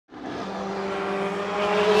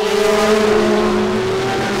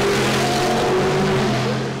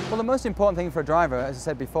most important thing for a driver, as I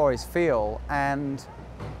said before, is feel, and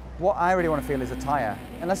what I really want to feel is a tyre.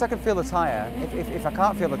 Unless I can feel the tyre, if I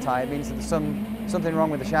can't feel the tyre, it means that there's something wrong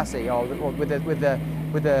with the chassis or with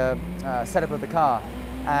the setup of the car.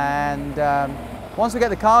 And once we get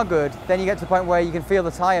the car good, then you get to the point where you can feel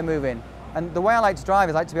the tyre moving. And the way I like to drive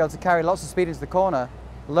is I like to be able to carry lots of speed into the corner,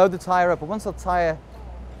 load the tyre up, but once the tyre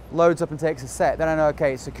loads up and takes a set, then I know,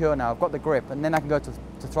 okay, it's secure now, I've got the grip, and then I can go to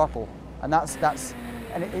throttle. And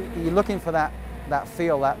you're looking for that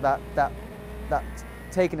feel, that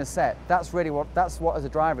taking a set. That's what as a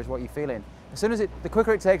driver is what you're feeling. As soon as the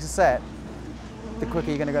quicker it takes a set, the quicker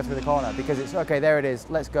you're going to go through the corner, because it's, okay, there it is,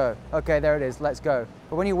 let's go. Okay, there it is, let's go.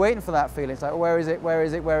 But when you're waiting for that feeling, it's like, where is it, where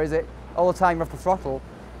is it, where is it? All the time you're off the throttle,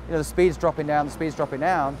 you know, the speed's dropping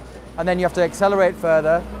down, and then you have to accelerate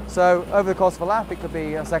further. So over the course of a lap, it could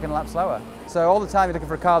be a second lap slower. So all the time you're looking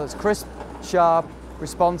for a car that's crisp, sharp,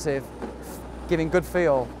 responsive, giving good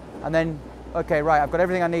feel, and then, okay, right, I've got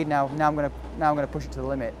everything I need now. Now I'm going to push it to the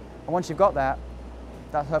limit. And once you've got that,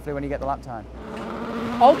 that's hopefully when you get the lap time.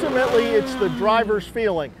 Ultimately, it's the driver's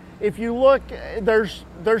feeling. If you look, there's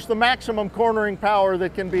the maximum cornering power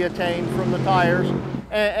that can be attained from the tires,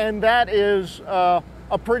 and that is a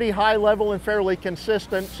pretty high level and fairly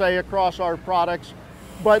consistent, say, across our products.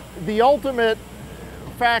 But the ultimate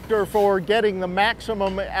factor for getting the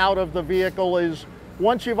maximum out of the vehicle is,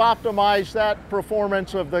 once you've optimized that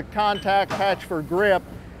performance of the contact patch for grip,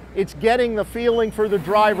 it's getting the feeling for the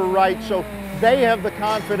driver right, so they have the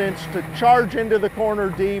confidence to charge into the corner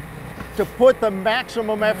deep, to put the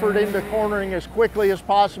maximum effort into cornering as quickly as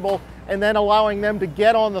possible, and then allowing them to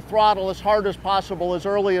get on the throttle as hard as possible, as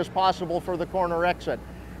early as possible for the corner exit.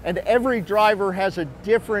 And every driver has a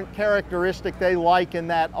different characteristic they like in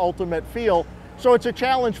that ultimate feel. So it's a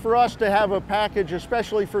challenge for us to have a package,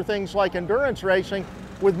 especially for things like endurance racing,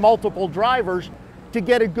 with multiple drivers, to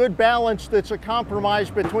get a good balance that's a compromise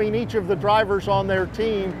between each of the drivers on their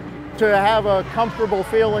team to have a comfortable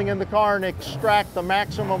feeling in the car and extract the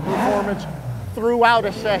maximum performance throughout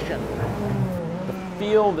a session. The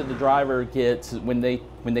feel that the driver gets when they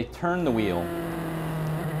turn the wheel,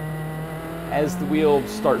 as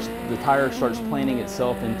the tire starts planting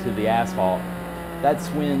itself into the asphalt, that's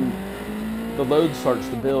when the load starts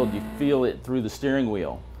to build. You feel it through the steering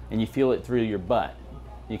wheel, and you feel it through your butt.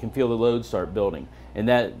 You can feel the load start building, and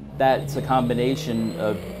that's a combination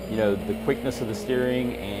of, you know, the quickness of the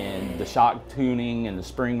steering and the shock tuning and the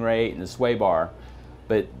spring rate and the sway bar.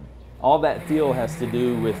 But all that feel has to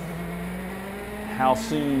do with how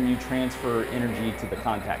soon you transfer energy to the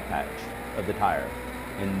contact patch of the tire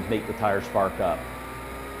and make the tire spark up.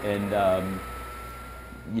 And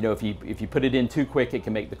you know, if you put it in too quick, it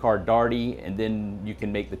can make the car darty, and then you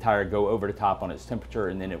can make the tire go over the top on its temperature,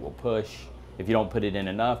 and then it will push. If you don't put it in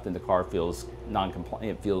enough, then the car feels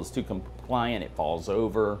non-compliant. It feels too compliant. It falls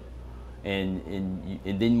over, and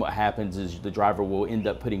then what happens is the driver will end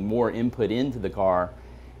up putting more input into the car,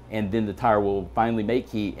 and then the tire will finally make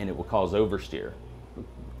heat, and it will cause oversteer.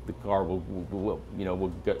 The car will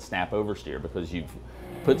snap oversteer because you've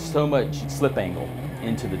put so much slip angle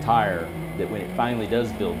into the tire that when it finally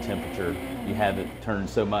does build temperature, you have it turn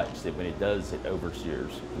so much that when it does, it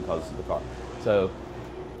oversteers and causes the car. So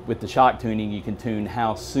with the shock tuning, you can tune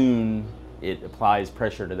how soon it applies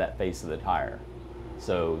pressure to that face of the tire.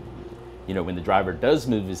 So, you know, when the driver does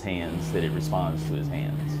move his hands, that it responds to his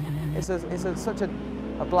hands. It's such a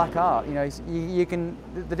black art. You know,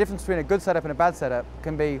 the difference between a good setup and a bad setup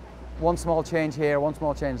can be one small change here, one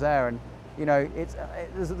small change there, and you know,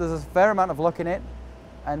 there's a fair amount of luck in it,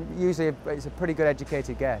 and usually it's a pretty good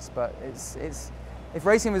educated guess. But if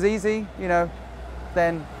racing was easy, you know,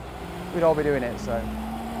 then we'd all be doing it. So.